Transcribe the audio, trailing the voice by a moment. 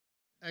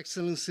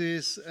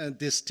Excellencies and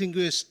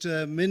distinguished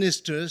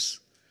ministers,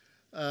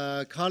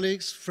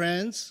 colleagues,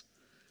 friends,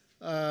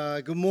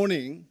 good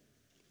morning.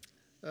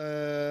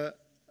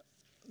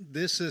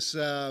 This is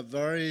a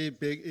very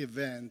big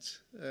event.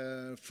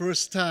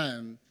 First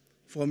time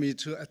for me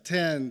to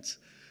attend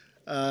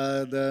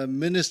the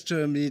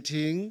minister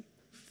meeting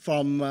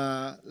from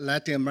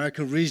Latin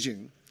American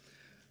region.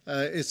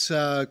 It's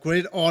a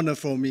great honor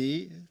for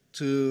me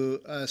to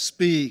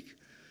speak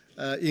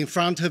in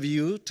front of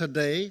you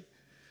today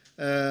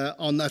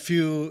on a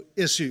few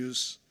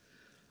issues.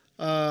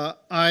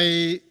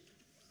 I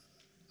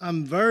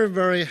am very,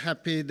 very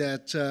happy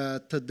that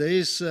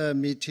today's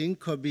meeting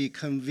could be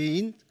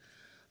convened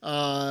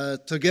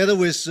together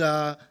with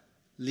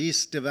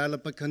least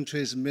developed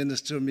countries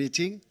minister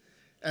meeting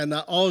and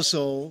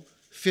also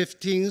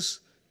 15th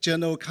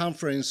General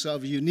Conference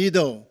of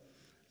UNIDO,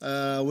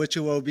 which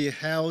will be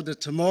held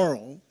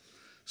tomorrow.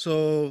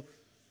 So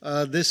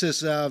this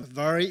is a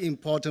very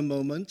important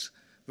moment,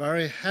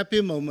 very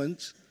happy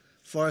moment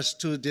for us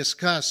to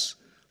discuss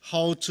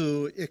how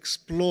to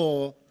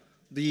explore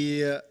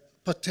the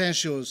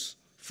potentials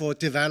for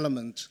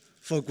development,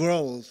 for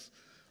growth,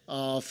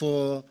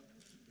 for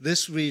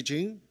this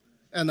region,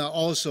 and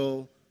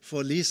also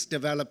for least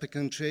developed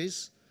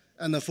countries,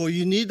 and for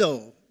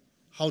UNIDO,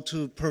 how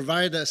to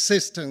provide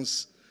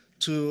assistance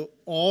to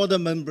all the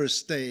member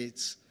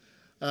states.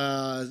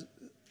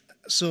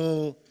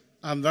 So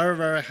I'm very,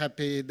 very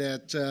happy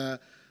that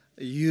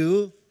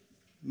you,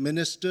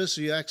 ministers,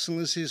 your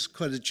excellencies,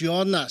 could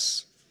join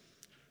us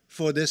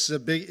for this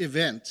big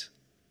event.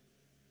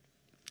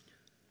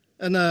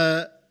 And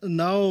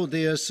now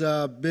there's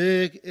a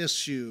big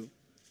issue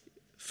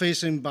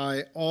facing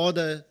by all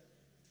the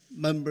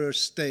member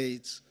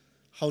states,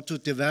 how to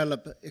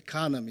develop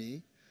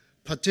economy,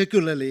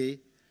 particularly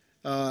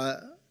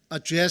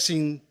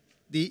addressing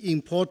the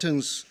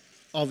importance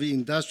of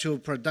industrial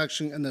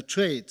production and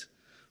trade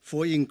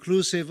for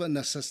inclusive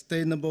and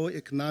sustainable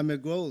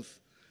economic growth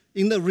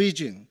in the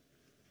region,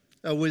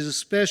 with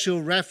special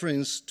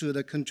reference to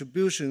the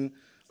contribution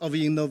of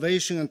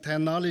innovation and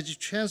technology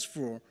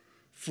transfer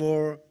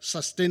for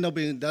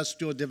sustainable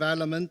industrial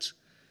development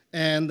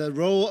and the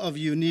role of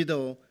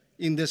UNIDO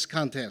in this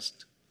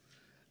context.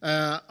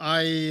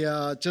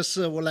 I just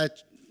would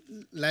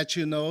let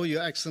you know,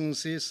 Your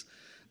Excellencies,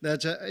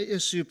 that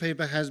issue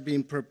paper has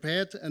been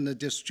prepared and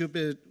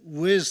distributed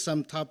with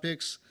some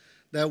topics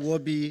that will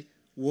be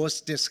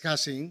worth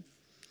discussing.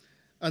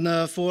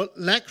 And for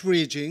LAC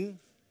region,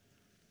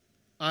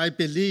 I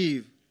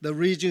believe the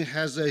region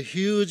has a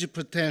huge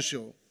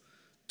potential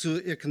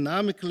to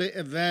economically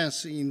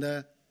advance in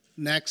the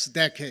next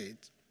decade.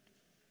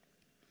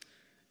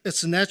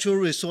 Its natural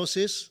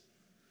resources,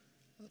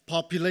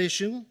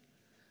 population,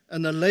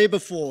 and the labor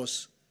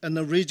force and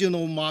the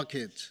regional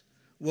market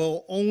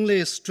will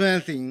only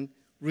strengthen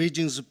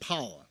region's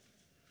power.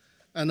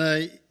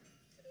 And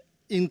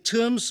in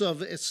terms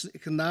of its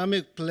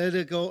economic,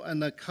 political,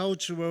 and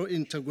cultural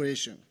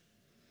integration,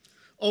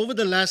 over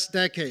the last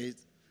decade,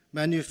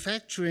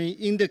 manufacturing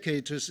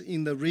indicators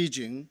in the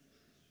region,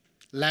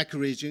 LAC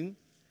region,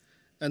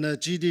 and the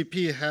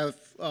GDP have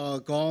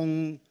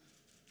gone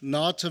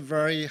not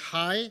very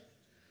high,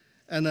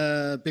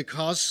 and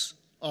because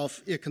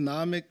of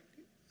economic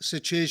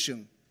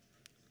situation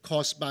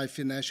caused by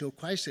financial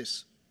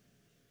crisis.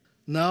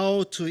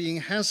 Now, to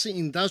enhance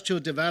industrial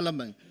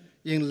development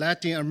in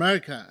Latin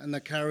America and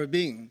the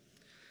Caribbean,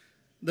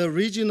 the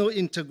regional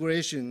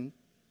integration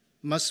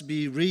must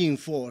be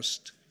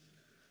reinforced.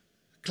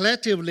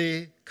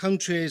 Collectively,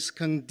 countries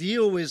can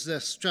deal with the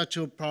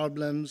structural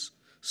problems,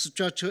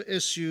 structural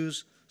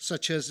issues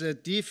such as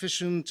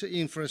deficient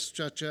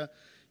infrastructure,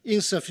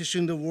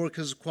 insufficient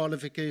workers'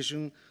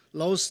 qualification,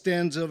 low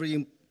standards of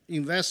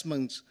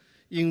investment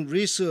in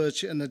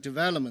research and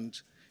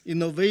development,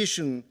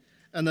 innovation,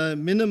 and a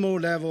minimal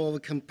level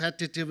of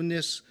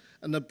competitiveness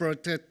and the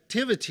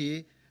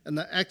productivity and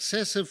the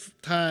excessive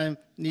time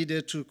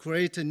needed to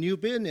create a new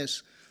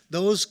business.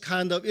 Those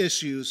kind of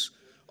issues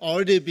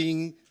already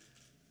being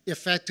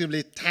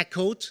effectively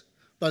tackled,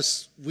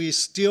 but we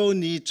still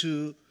need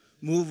to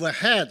move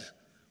ahead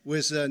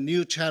with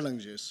new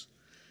challenges.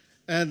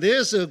 And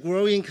there's a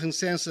growing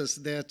consensus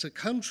that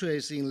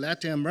countries in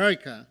Latin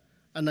America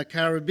and the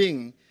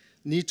Caribbean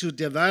need to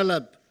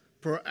develop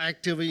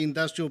proactive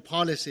industrial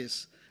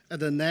policies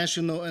at the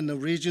national and the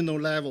regional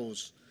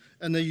levels.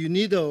 And the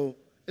UNIDO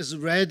is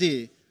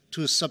ready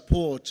to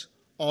support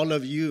all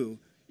of you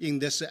in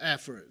this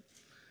effort.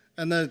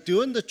 And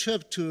during the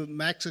trip to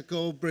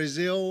Mexico,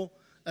 Brazil,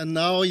 and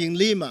now in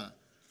Lima,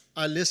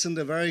 I listened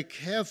very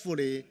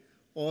carefully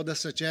all the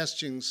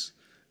suggestions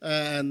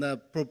and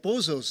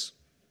proposals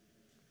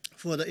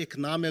for the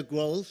economic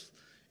growth,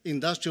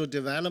 industrial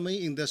development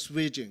in this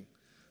region.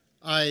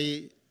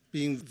 I've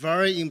been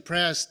very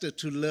impressed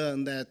to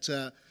learn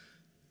that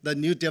the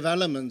new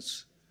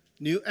developments,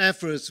 new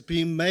efforts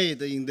being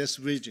made in this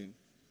region.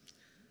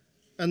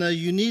 And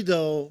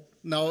UNIDO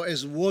now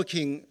is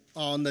working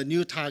on the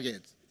new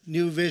target,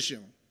 new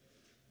vision.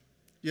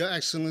 Your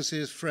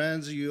Excellencies,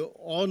 friends, you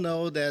all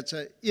know that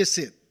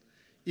ISIT,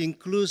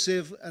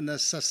 inclusive and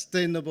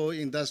sustainable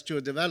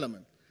industrial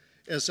development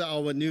is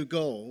our new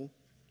goal.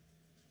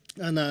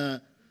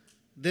 And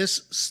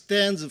this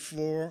stands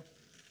for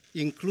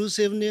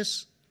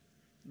inclusiveness,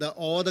 that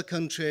all the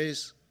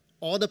countries,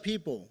 all the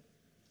people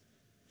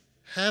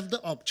have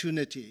the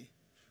opportunity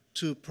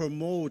to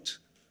promote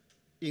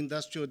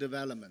industrial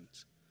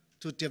development,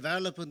 to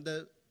develop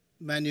the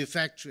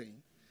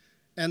manufacturing,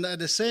 and at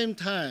the same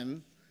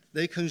time,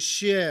 they can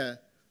share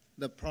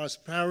the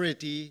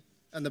prosperity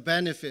and the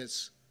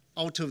benefits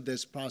out of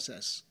this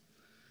process.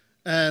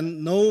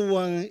 And no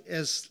one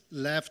is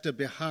left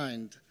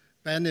behind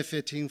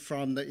benefiting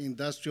from the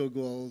industrial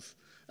growth,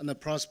 and the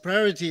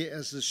prosperity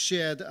is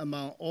shared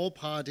among all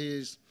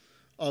parties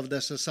of the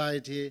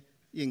society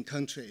in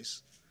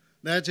countries.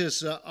 That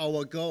is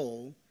our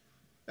goal.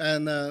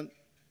 And at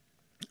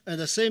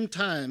the same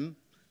time,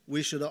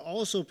 we should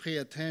also pay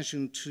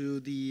attention to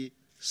the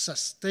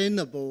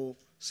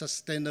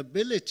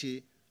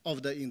sustainability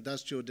of the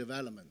industrial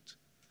development.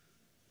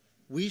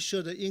 We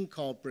should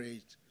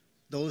incorporate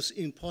those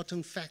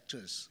important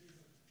factors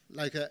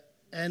like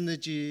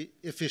energy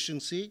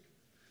efficiency,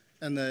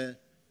 and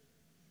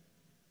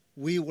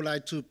we would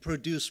like to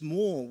produce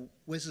more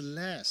with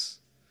less,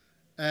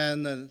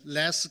 and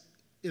less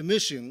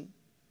emission,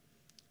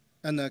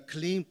 and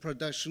clean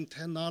production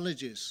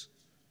technologies,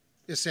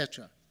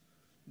 etc.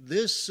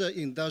 This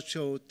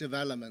industrial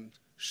development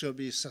should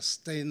be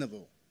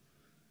sustainable.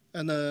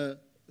 And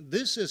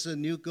this is a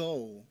new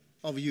goal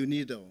of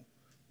UNIDO.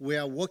 We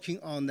are working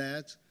on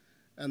that,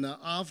 and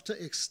after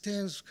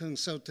extensive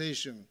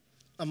consultation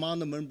among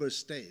the member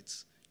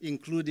states,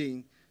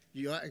 including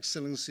Your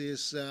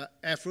Excellency's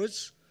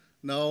efforts,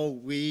 now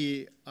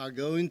we are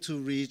going to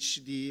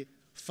reach the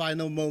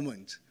final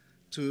moment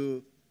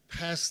to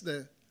pass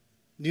the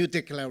new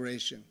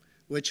declaration,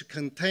 which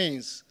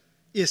contains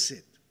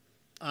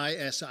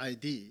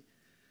ISID.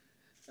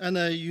 And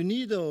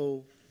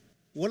UNIDO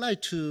would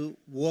like to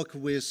work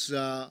with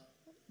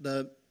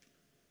the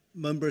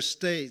member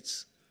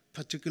states,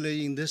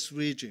 particularly in this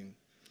region,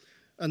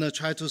 and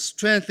try to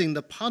strengthen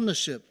the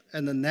partnership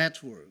and the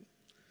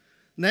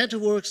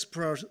networks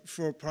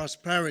for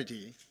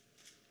prosperity,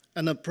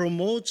 and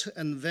promote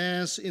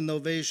advanced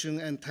innovation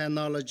and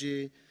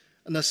technology,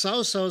 and the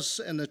South-South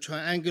and the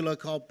triangular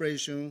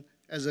cooperation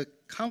as a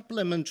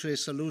complementary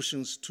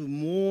solutions to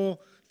more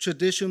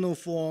traditional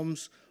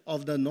forms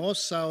of the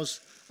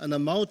North-South and the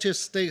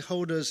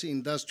multi-stakeholders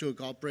industrial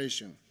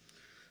cooperation.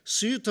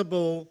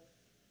 Suitable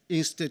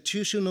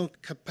institutional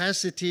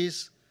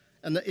capacities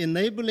and the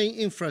enabling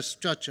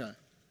infrastructure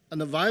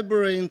and the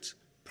vibrant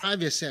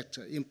private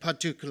sector in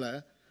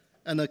particular,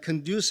 and a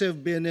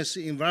conducive business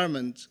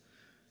environment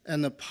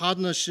and a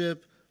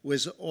partnership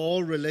with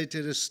all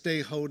related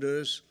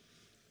stakeholders,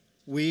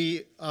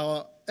 we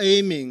are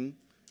aiming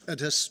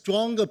at a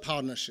stronger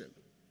partnership.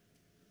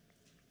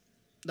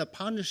 The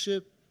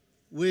partnership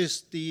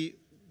with the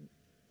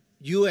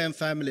UN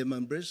family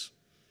members,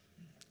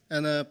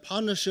 and a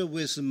partnership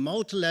with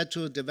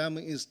multilateral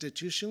development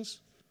institutions,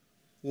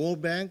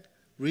 World Bank,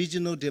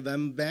 regional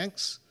development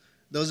banks,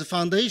 those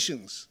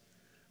foundations,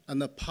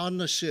 and a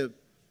partnership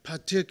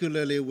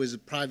particularly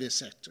with private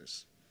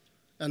sectors.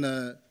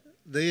 And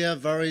they are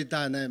very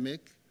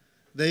dynamic.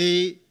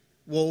 They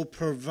will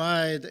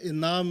provide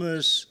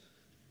enormous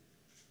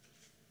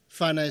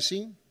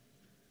financing,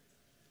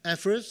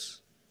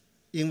 efforts,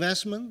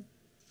 investment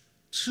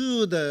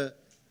to the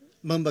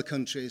member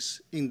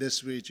countries in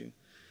this region.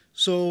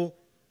 So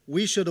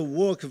we should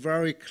work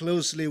very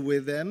closely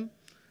with them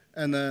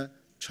and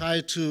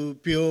try to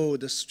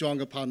build a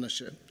stronger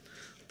partnership.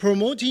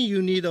 Promoting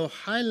UNIDO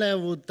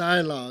high-level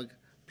dialogue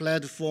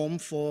platform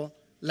for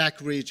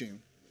LAC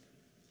region,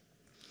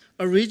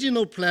 a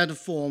regional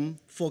platform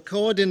for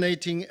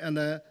coordinating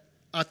and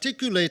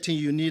articulating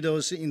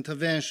UNIDO's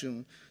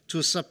intervention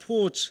to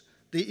support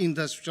the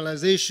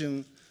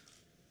industrialization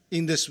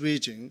in this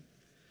region.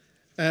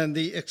 And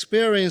the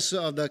experience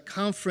of the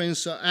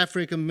Conference of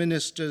African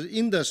Ministers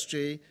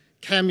Industry,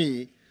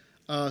 CAMI,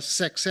 a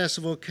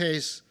successful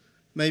case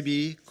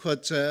maybe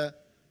could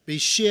be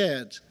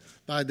shared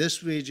by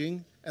this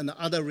region and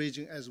the other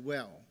region as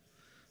well.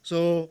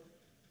 So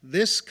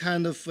this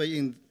kind of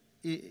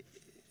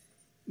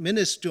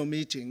ministerial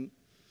meeting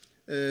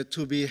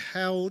to be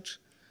held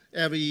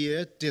every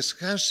year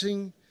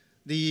discussing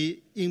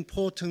the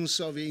importance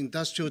of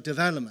industrial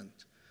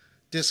development,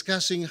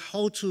 discussing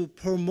how to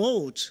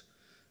promote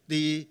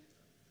the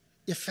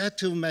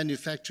effective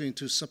manufacturing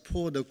to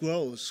support the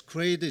growth,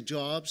 create the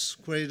jobs,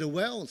 create the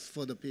wealth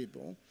for the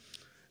people,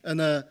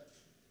 and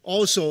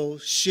also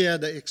share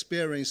the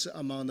experience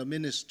among the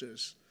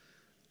ministers.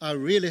 I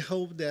really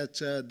hope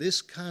that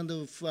this kind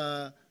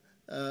of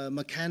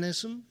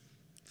mechanism,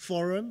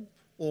 forum,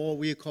 or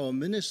we call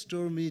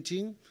ministerial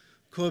meeting,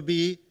 could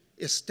be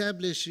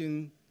established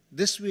in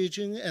this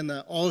region and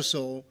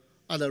also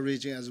other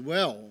regions as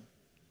well.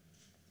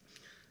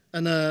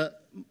 And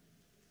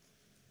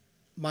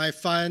my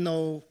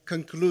final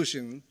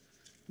conclusion,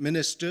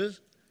 ministers,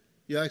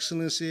 Your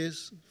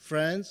Excellencies,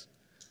 friends,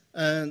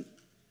 and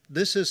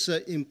this is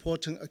an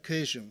important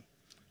occasion.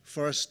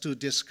 for us to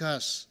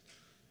discuss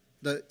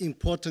the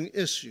important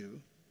issue,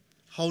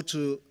 how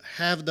to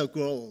have the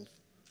growth,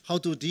 how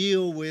to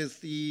deal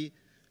with the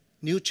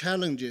new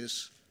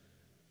challenges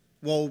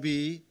will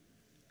be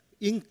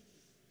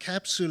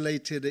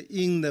encapsulated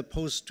in the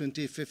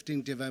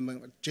post-2015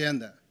 development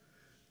agenda.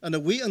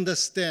 And we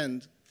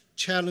understand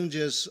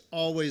challenges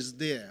always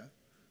there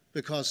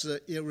because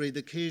the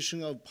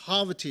eradication of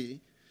poverty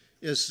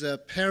is a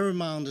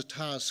paramount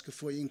task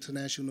for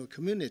international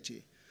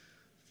community.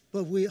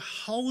 But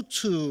how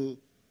to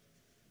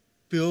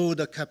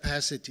build a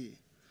capacity,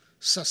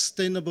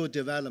 sustainable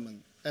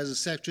development, as the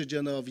Secretary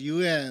General of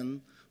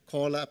UN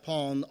called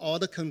upon all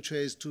the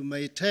countries to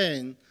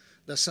maintain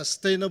the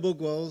sustainable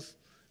growth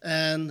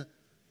and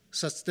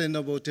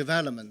sustainable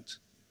development.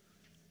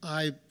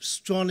 I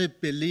strongly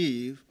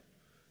believe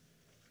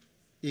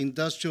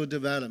industrial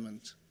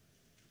development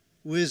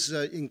with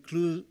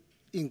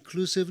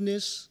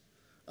inclusiveness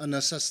and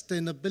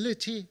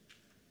sustainability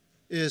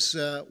is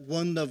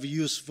one of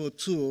useful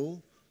tools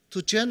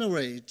to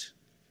generate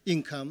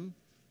income,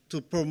 to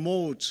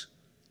promote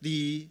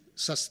the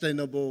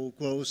sustainable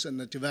growth and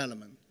the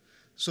development.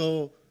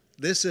 So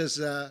this is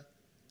a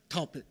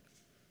topic,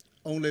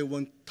 only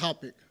one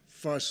topic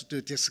for us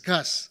to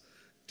discuss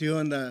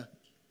during the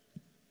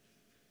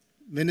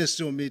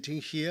ministerial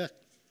meeting here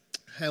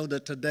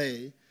held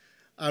today.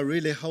 I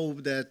really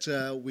hope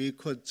that we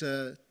could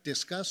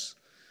discuss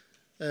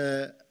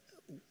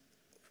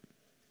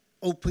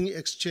open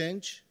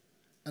exchange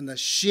and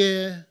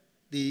share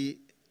the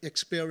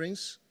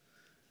experience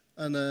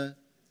and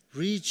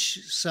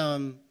reach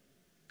some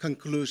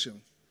conclusion.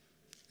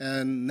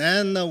 And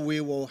then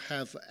we will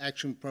have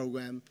action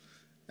program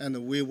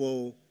and we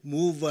will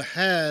move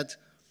ahead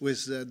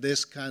with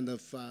this kind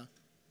of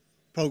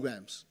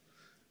programs.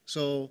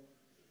 So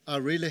I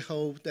really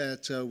hope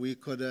that we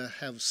could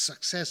have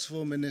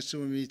successful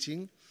ministerial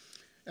meeting.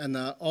 And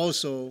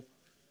also,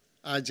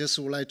 I just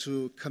would like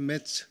to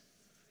commit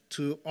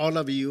to all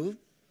of you,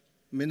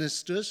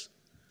 ministers,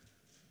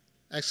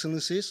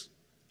 excellencies,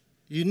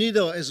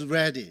 UNIDO is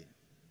ready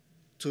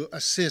to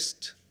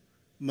assist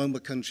member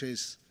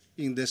countries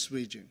in this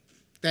region.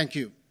 Thank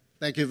you.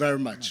 Thank you very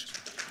much.